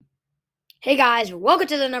Hey guys, welcome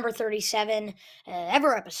to the number 37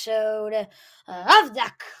 ever episode of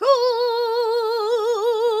the Cool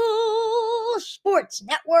Sports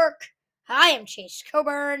Network. I am Chase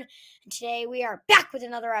Coburn, and today we are back with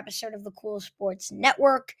another episode of the Cool Sports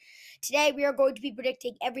Network. Today we are going to be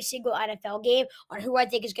predicting every single NFL game on who I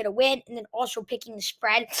think is going to win, and then also picking the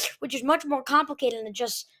spread, which is much more complicated than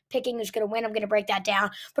just picking who's going to win. I'm going to break that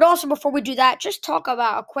down. But also, before we do that, just talk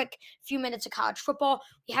about a quick few minutes of college football.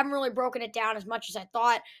 We haven't really broken it down as much as I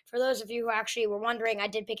thought. For those of you who actually were wondering, I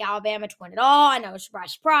did pick Alabama to win it all. I know,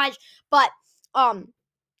 surprise, surprise. But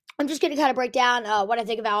I'm just going to kind of break down what I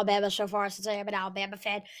think of Alabama so far, since I am an Alabama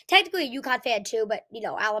fan. Technically a UConn fan too, but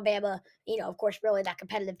Alabama, of course, really that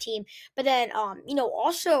competitive team. But then,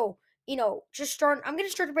 also, just start. I'm going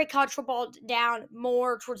to start to break college football down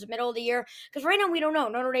more towards the middle of the year because right now we don't know.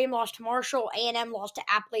 Notre Dame lost to Marshall, A&M lost to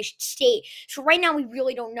Appalachian State. So right now we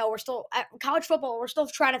really don't know. We're still at college football. We're still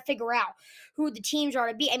trying to figure out who the teams are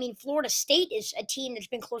to be. I mean, Florida State is a team that's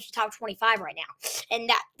been close to top 25 right now, and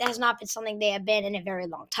that has not been something they have been in a very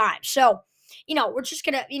long time. So, we're just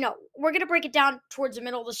gonna, we're gonna break it down towards the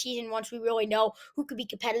middle of the season once we really know who could be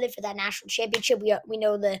competitive for that national championship. We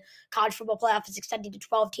know the college football playoff is extended to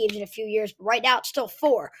 12 teams in a few years, but right now it's still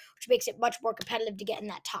four, which makes it much more competitive to get in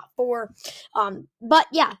that top four. But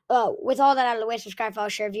yeah, with all that out of the way, subscribe, follow,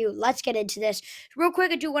 share, review. Let's get into this real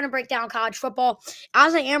quick. I do want to break down college football.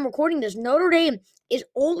 As I am recording this, Notre Dame is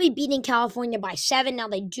only beating California by 7. Now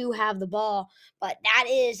they do have the ball, but that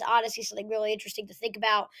is honestly something really interesting to think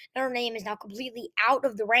about. Notre Dame is now completely out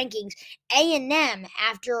of the rankings. A&M,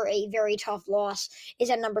 after a very tough loss, is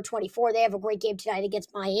at number 24. They have a great game tonight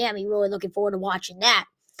against Miami. Really looking forward to watching that.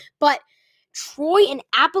 But Troy and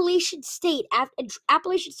Appalachian State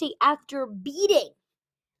after beating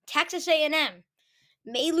Texas A&M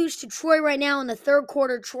may lose to Troy right now in the third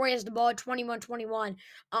quarter. Troy has the ball at 21-21.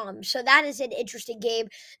 So that is an interesting game.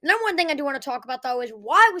 The number one thing I do want to talk about, though, is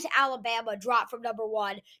why was Alabama dropped from number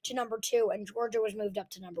 1 to number 2 and Georgia was moved up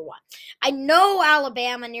to number 1? I know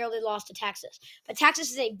Alabama nearly lost to Texas, but Texas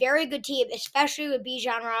is a very good team, especially with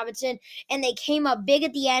Bijan Robinson, and they came up big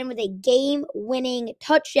at the end with a game-winning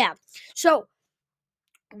touchdown. So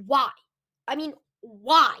why? I mean,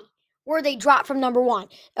 why were they dropped from number 1?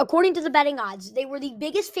 According to the betting odds, they were the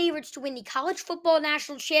biggest favorites to win the college football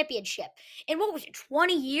national championship in what was it,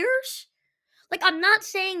 20 years? Like, I'm not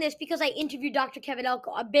saying this because I interviewed Dr. Kevin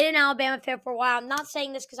Elko. I've been an Alabama fan for a while. I'm not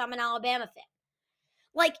saying this because I'm an Alabama fan.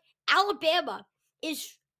 Like, Alabama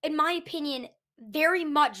is, in my opinion, very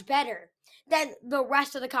much better than the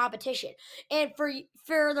rest of the competition. And for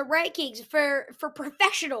the rankings, for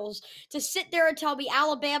professionals to sit there and tell me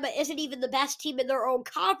Alabama isn't even the best team in their own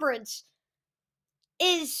conference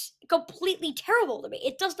is completely terrible to me.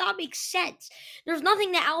 It does not make sense. There's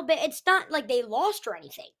nothing that Alabama, it's not like they lost or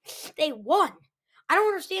anything. They won. I don't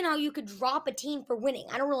understand how you could drop a team for winning.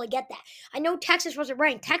 I don't really get that. I know Texas wasn't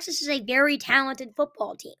ranked. Texas is a very talented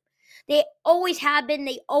football team. They always have been,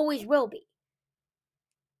 they always will be.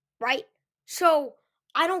 Right? So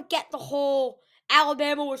I don't get the whole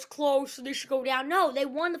Alabama was close, so they should go down. No, they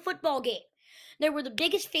won the football game. They were the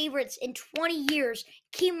biggest favorites in 20 years.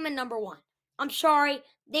 Keep them at number 1. I'm sorry,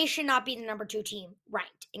 they should not be the number 2 team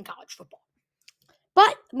ranked in college football.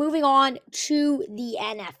 But moving on to the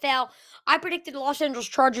NFL, I predicted the Los Angeles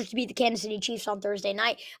Chargers to beat the Kansas City Chiefs on Thursday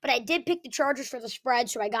night, but I did pick the Chargers for the spread,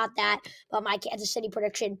 so I got that. But my Kansas City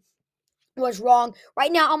prediction was wrong.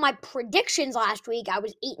 Right now, on my predictions last week, I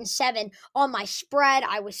was 8-7. On my spread,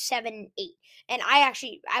 I was 7-8. And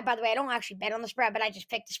by the way, I don't actually bet on the spread, but I just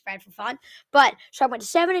picked the spread for fun. But so I went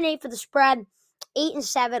 7-8 for the spread,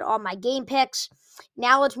 8-7 on my game picks.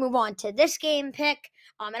 Now let's move on to this game pick.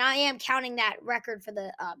 And I am counting that record for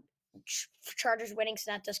the Chargers winning,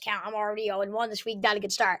 so that does count. I'm already 0-1 this week. Got a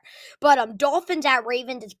good start. But Dolphins at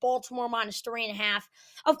Ravens. It's Baltimore minus 3.5.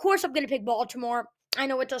 Of course, I'm going to pick Baltimore. I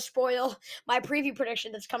know it does spoil my preview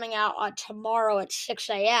prediction that's coming out tomorrow at 6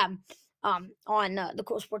 a.m. On the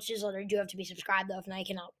Cool Sports newsletter. You do have to be subscribed, though, if not, you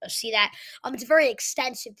can see that. It's a very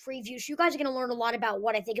extensive preview, so you guys are going to learn a lot about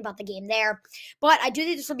what I think about the game there. But I do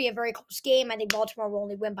think this will be a very close game. I think Baltimore will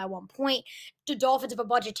only win by 1 point. The Dolphins have a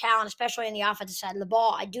bunch of talent, especially on the offensive side of the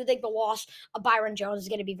ball. I do think the loss of Byron Jones is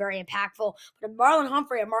going to be very impactful. But if Marlon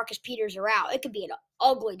Humphrey and Marcus Peters are out, it could be an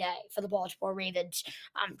ugly day for the Baltimore Ravens.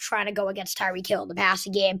 I'm trying to go against Tyreek Hill in the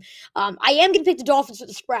passing game. I am going to pick the Dolphins for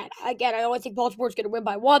the spread. Again, I only think Baltimore's going to win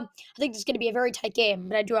by 1. I think it's going to be a very tight game,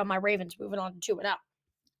 but I do have my Ravens moving on to 2-0.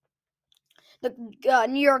 The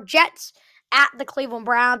New York Jets at the Cleveland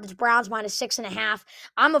Browns. It's Browns minus 6.5.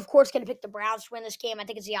 I'm, of course, going to pick the Browns to win this game. I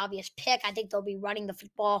think it's the obvious pick. I think they'll be running the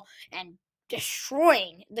football and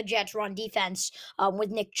destroying the Jets' run defense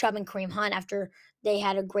with Nick Chubb and Kareem Hunt after they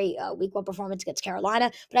had a great week one performance against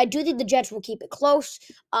Carolina. But I do think the Jets will keep it close.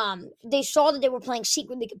 They saw that they were playing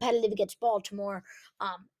secretly competitive against Baltimore.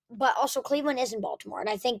 But also Cleveland is in Baltimore, and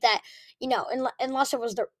I think that unless it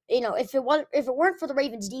was if it weren't for the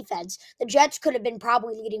Ravens defense, the Jets could have been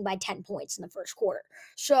probably leading by 10 points in the first quarter.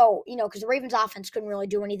 So because the Ravens offense couldn't really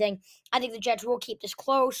do anything, I think the Jets will keep this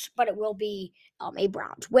close, but it will be a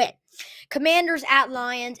Browns win. Commanders at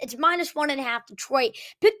Lions. It's -1.5 Detroit.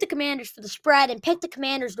 Pick the Commanders for the spread and pick the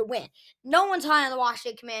Commanders to win. No one's high on the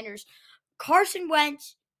Washington Commanders. Carson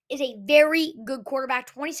Wentz is a very good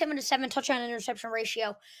quarterback, 27-7 touchdown interception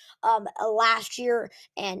ratio last year,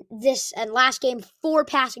 and last game 4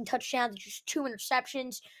 passing touchdowns, just 2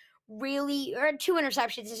 interceptions. Really, or 2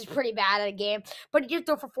 interceptions is pretty bad at a game, but he did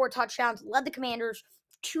throw for 4 touchdowns, led the Commanders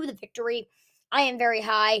to the victory. I am very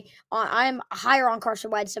high. I'm higher on Carson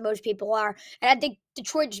Wentz than most people are, and I think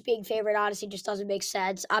Detroit just being favored honestly just doesn't make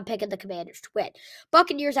sense. I'm picking the Commanders to win.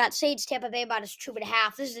 Buccaneers at Saints, Tampa Bay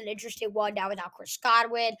 -2.5. This is an interesting one now without Chris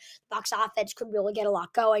Godwin. The Bucs offense could really get a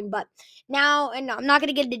lot going, but now, and I'm not going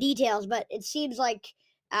to get into details, but it seems like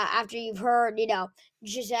after you've heard,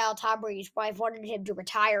 Giselle, Tom Brady's wife, wanted him to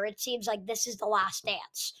retire, it seems like this is the last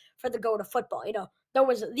dance for the GOAT of football. There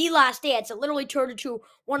was The Last Dance. It literally turned into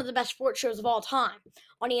one of the best sports shows of all time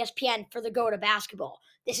on ESPN for the GOAT of basketball.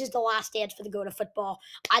 This is the last dance for the GOAT of football.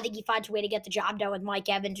 I think he finds a way to get the job done with Mike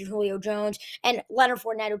Evans and Julio Jones and Leonard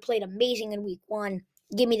Fournette, who played amazing in week 1.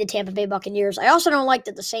 Give me the Tampa Bay Buccaneers. I also don't like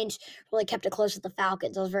that the Saints really kept it close with the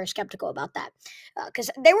Falcons. I was very skeptical about that because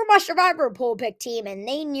they were my survivor pool pick team, and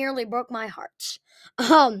they nearly broke my heart.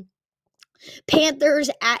 Panthers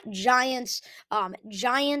at Giants.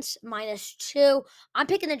 Giants -2. I'm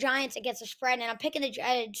picking the Giants against the spread, and I'm picking the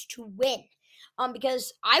Giants to win.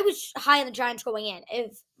 Because I was high on the Giants going in.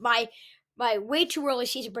 If my way too early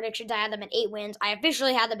season predictions, I had them at 8 wins. I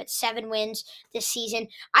officially had them at 7 wins this season.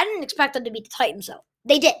 I didn't expect them to beat the Titans, though.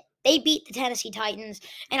 They did. They beat the Tennessee Titans,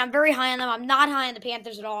 and I'm very high on them. I'm not high on the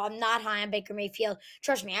Panthers at all. I'm not high on Baker Mayfield.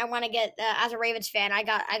 Trust me, I want to get as a Ravens fan. I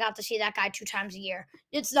got to see that guy 2 times a year.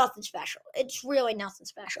 It's nothing special. It's really nothing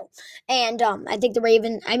special. And I think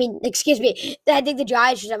I think the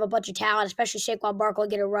Giants just have a bunch of talent, especially Saquon Barkley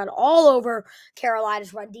getting run all over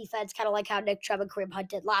Carolina's run defense, kind of like how Nick Chubb and Kareem Hunt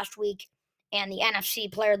did last week. And the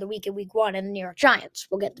NFC Player of the Week in Week 1 and the New York Giants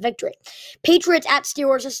will get the victory. Patriots at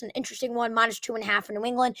Steelers. This is an interesting one. -2.5 for New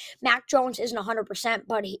England. Mac Jones isn't 100%,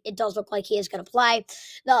 but it does look like he is going to play.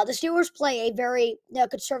 The Steelers play a very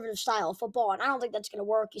conservative style of football, and I don't think that's going to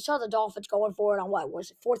work. You saw the Dolphins going for it on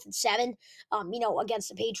 4th and 7, against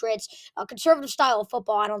the Patriots. A conservative style of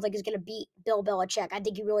football, I don't think is going to beat Bill Belichick. I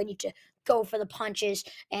think you really need to go for the punches,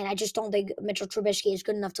 and I just don't think Mitchell Trubisky is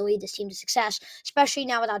good enough to lead this team to success, especially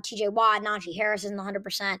now without TJ Watt. Najee Harris isn't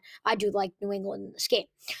 100%. I do like New England in this game.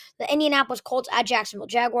 The Indianapolis Colts at Jacksonville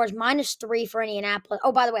Jaguars, -3 for Indianapolis.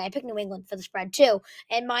 Oh, by the way, I picked New England for the spread too,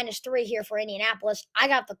 and -3 here for Indianapolis. I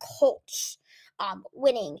got the Colts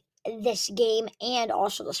winning this game and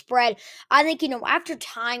also the spread. I think, after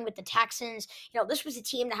tying with the Texans, this was a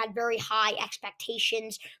team that had very high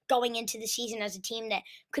expectations going into the season as a team that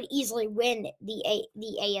could easily win the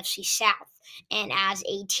AFC South, and as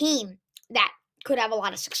a team that could have a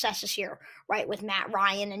lot of success this year, right, with Matt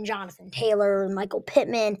Ryan and Jonathan Taylor and Michael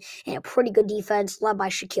Pittman and a pretty good defense led by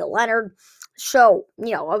Shaquille Leonard. So,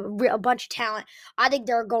 a bunch of talent. I think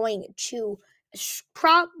they're going to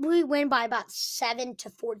probably win by about 7 to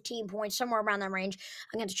 14 points, somewhere around that range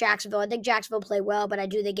against Jacksonville. I think Jacksonville played well, but I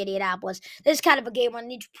do think Indianapolis. This is kind of a game where they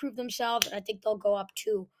need to prove themselves, and I think they'll go up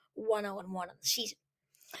to 1-0-1 in the season.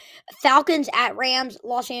 Falcons at Rams,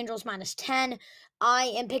 Los Angeles -10. I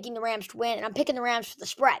am picking the Rams to win, and I'm picking the Rams for the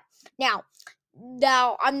spread. Now,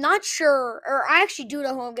 I'm not sure, or I actually do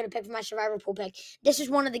know who I'm going to pick for my survivor pool pick. This is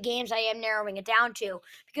one of the games I am narrowing it down to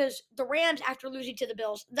because the Rams, after losing to the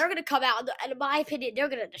Bills, they're going to come out, and in my opinion, they're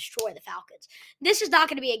going to destroy the Falcons. This is not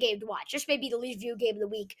going to be a game to watch. This may be the least viewed game of the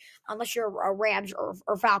week unless you're a Rams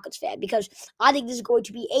or Falcons fan, because I think this is going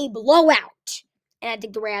to be a blowout, and I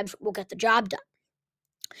think the Rams will get the job done.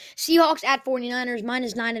 Seahawks at 49ers,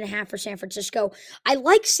 -9.5 for San Francisco. I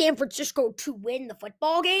like San Francisco to win the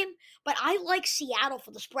football game, but I like Seattle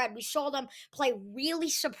for the spread. We saw them play really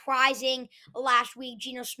surprising last week.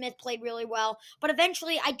 Geno Smith played really well, but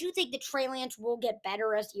eventually I do think that Trey Lance will get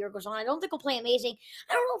better as the year goes on. I don't think he'll play amazing.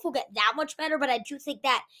 I don't know if he'll get that much better, but I do think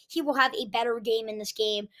that he will have a better game in this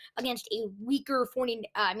game against a weaker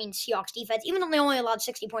Seahawks defense, even though they only allowed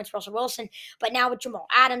 60 points for Russell Wilson. But now with Jamal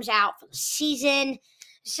Adams out for the season,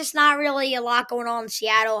 it's just not really a lot going on in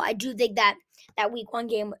Seattle. I do think that that week 1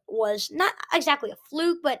 game was not exactly a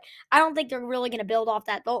fluke, but I don't think they're really going to build off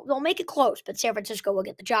that. They'll make it close, but San Francisco will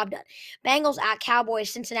get the job done. Bengals at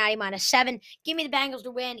Cowboys, Cincinnati -7. Give me the Bengals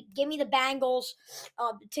to win. Give me the Bengals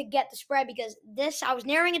to get the spread, because I was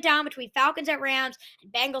narrowing it down between Falcons at Rams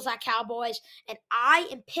and Bengals at Cowboys, and I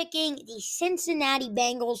am picking the Cincinnati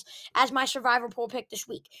Bengals as my survivor pool pick this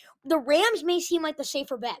week. The Rams may seem like the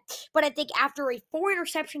safer bet, but I think after a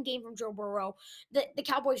 4-interception game from Joe Burrow, the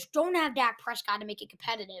Cowboys don't have Dak Prescott to make it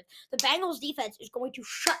competitive. The Bengals defense is going to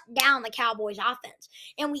shut down the Cowboys offense.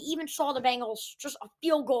 And we even saw the Bengals just a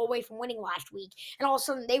field goal away from winning last week, and all of a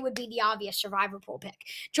sudden they would be the obvious survivor pool pick.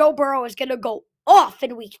 Joe Burrow is going to go off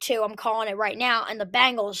in week 2. I'm calling it right now, and the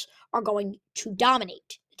Bengals are going to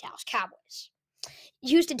dominate the Dallas Cowboys.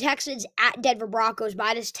 Houston Texans at Denver Broncos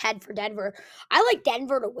 -10 for Denver. I like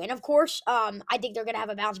Denver to win, of course. I think they're gonna have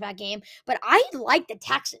a bounce back game, but I like the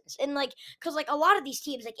Texans, and because a lot of these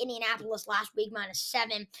teams, like Indianapolis last week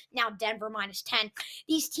 -7, now Denver -10.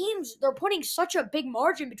 These teams, they're putting such a big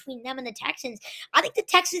margin between them and the Texans. I think the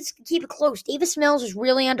Texans can keep it close. Davis Mills is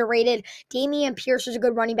really underrated. Damian Pierce is a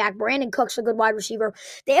good running back. Brandon Cook's a good wide receiver.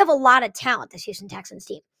 They have a lot of talent, this Houston Texans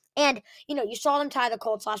team. And, you saw them tie the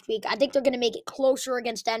Colts last week. I think they're going to make it closer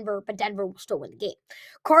against Denver, but Denver will still win the game.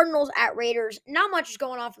 Cardinals at Raiders. Not much is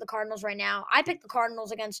going on for the Cardinals right now. I picked the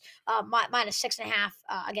Cardinals against -6.5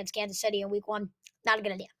 against Kansas City in week 1. Not a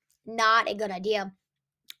good idea. Not a good idea.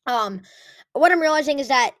 What I'm realizing is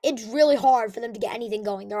that it's really hard for them to get anything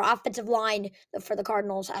going. Their offensive line for the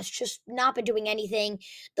Cardinals has just not been doing anything.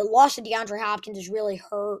 The loss of DeAndre Hopkins has really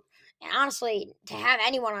hurt. And honestly, to have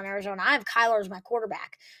anyone on Arizona, I have Kyler as my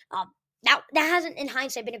quarterback. That hasn't, in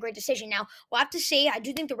hindsight, been a great decision. Now, we'll have to see. I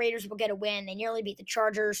do think the Raiders will get a win. They nearly beat the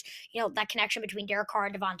Chargers. That connection between Derek Carr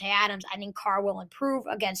and Devontae Adams, I think Carr will improve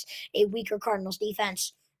against a weaker Cardinals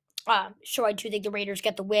defense. So I do think the Raiders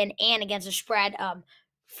get the win, and against the spread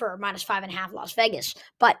for -5.5 Las Vegas.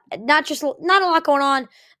 But not a lot going on.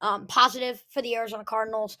 Positive for the Arizona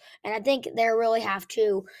Cardinals, and I think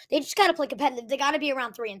they just got to play competitive. They got to be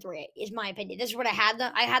around 3-3, is my opinion. This is what I had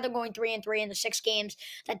them. I had them going 3-3 in the 6 games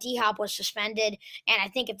that D-Hop was suspended, and I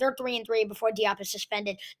think if they're 3-3 before D-Hop is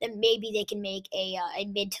suspended, then maybe they can make a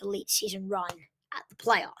mid to late season run at the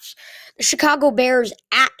playoffs. The Chicago Bears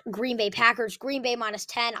at Green Bay Packers. Green Bay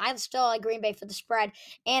 -10. I still like Green Bay for the spread,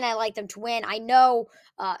 and I like them to win. I know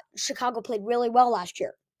Chicago played really well last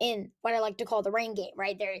year in what I like to call the rain game,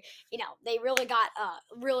 right? They really got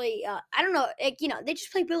I don't know, they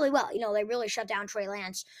just played really well. They really shut down Trey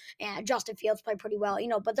Lance, and Justin Fields played pretty well,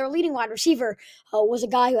 but their leading wide receiver was a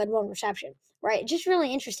guy who had 1 reception, right? Just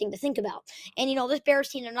really interesting to think about. And, this Bears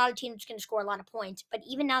team, they're not a team that's going to score a lot of points, but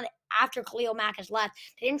even now that after Khalil Mack has left,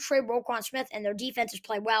 they didn't trade Roquan Smith, and their defenses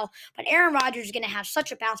play well. But Aaron Rodgers is going to have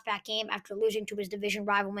such a bounce-back game after losing to his division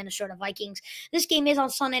rival Minnesota Vikings. This game is on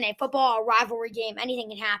Sunday Night Football, a rivalry game. Anything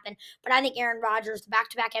can happen. But I think Aaron Rodgers, the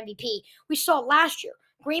back-to-back MVP, we saw last year.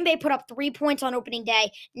 Green Bay put up 3 points on opening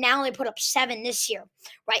day. Now they put up 7 this year,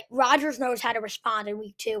 right? Rodgers knows how to respond in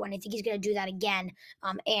week 2, and I think he's going to do that again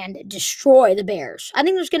and destroy the Bears. I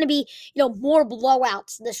think there's going to be, more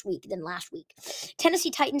blowouts this week than last week.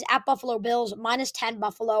 Tennessee Titans at Buffalo Bills, -10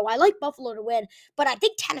 Buffalo. I like Buffalo to win, but I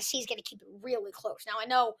think Tennessee's going to keep it really close. Now, I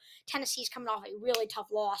know Tennessee's coming off a really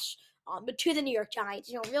tough loss, but to the New York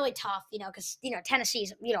Giants, really tough, because,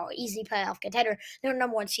 Tennessee's, easy playoff contender. They were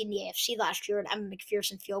number 1 seed in the AFC last year, and Evan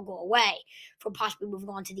McPherson field goal away from possibly moving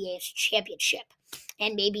on to the AFC Championship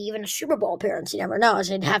and maybe even a Super Bowl appearance. You never know, as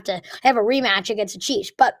they'd have to have a rematch against the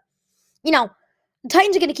Chiefs. But, the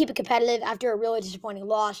Titans are going to keep it competitive after a really disappointing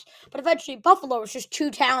loss, but eventually Buffalo is just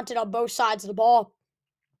too talented on both sides of the ball.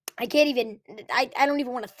 I don't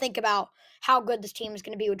even want to think about how good this team is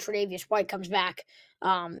going to be when Tre'Davious White comes back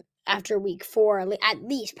after week 4, at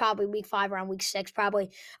least probably week 5, around week 6,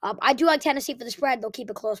 probably. I do like Tennessee for the spread. They'll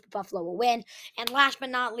keep it close, but Buffalo will win. And last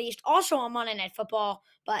but not least, also on Monday Night Football,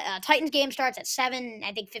 but Titans game starts at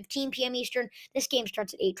 15 p.m. Eastern. This game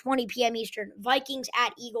starts at 8:20 p.m. Eastern. Vikings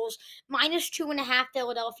at Eagles, -2.5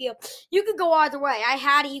 Philadelphia. You could go either way. I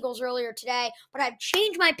had Eagles earlier today, but I've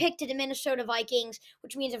changed my pick to the Minnesota Vikings,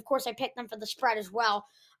 which means, of course, I picked them for the spread as well.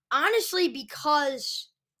 Honestly, because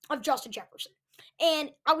of Justin Jefferson.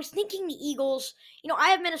 And I was thinking the Eagles, I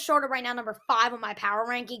have Minnesota right now number 5 on my power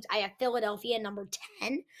rankings. I have Philadelphia number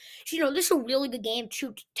 10. So, this is a really good game.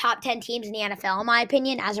 2 top 10 teams in the NFL, in my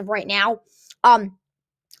opinion, as of right now.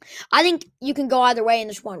 I think you can go either way in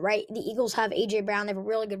this one, right? The Eagles have A.J. Brown. They have a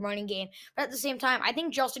really good running game. But at the same time, I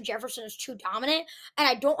think Justin Jefferson is too dominant, and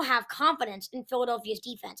I don't have confidence in Philadelphia's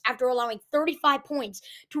defense after allowing 35 points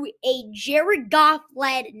to a Jared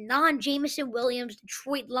Goff-led, non-Jameson Williams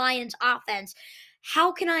Detroit Lions offense.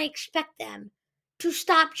 How can I expect them to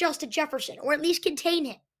stop Justin Jefferson, or at least contain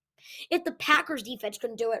him. If the Packers defense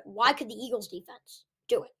couldn't do it, why could the Eagles defense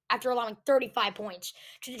do it after allowing 35 points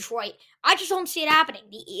to Detroit? I just don't see it happening.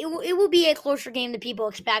 It will be a closer game than people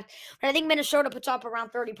expect, but I think Minnesota puts up around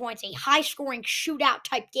 30 points, a high-scoring shootout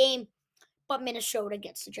type game, but Minnesota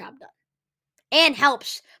gets the job done. And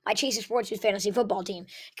helps my Chasing Sports fantasy football team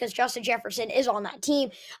because Justin Jefferson is on that team.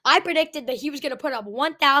 I predicted that he was going to put up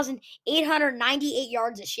 1,898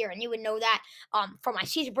 yards this year, and you would know that from my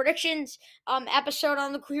season predictions episode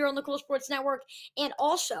here on the Cool Sports Network. And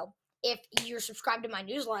also, if you're subscribed to my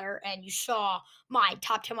newsletter and you saw my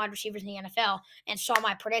top 10 wide receivers in the NFL and saw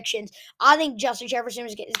my predictions, I think Justin Jefferson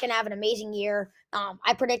is going to have an amazing year.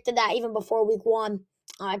 I predicted that even before week 1.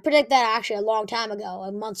 I predicted that actually a long time ago,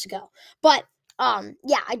 months ago. But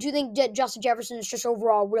yeah, I do think Justin Jefferson is just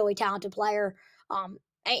overall a really talented player.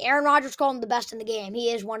 Aaron Rodgers called him the best in the game. He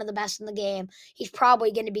is one of the best in the game. He's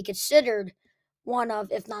probably going to be considered one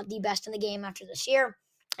of, if not the best in the game after this year.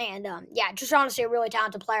 And yeah, just honestly a really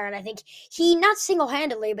talented player. And I think he, not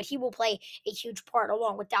single-handedly, but he will play a huge part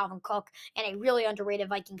along with Dalvin Cook and a really underrated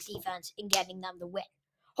Vikings defense in getting them the win.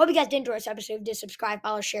 Hope you guys did enjoy this episode. Did subscribe,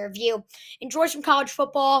 follow, share, view. Enjoy some college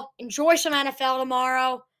football. Enjoy some NFL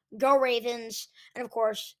tomorrow. Go Ravens. And of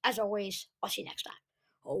course, as always, I'll see you next time.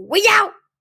 We out!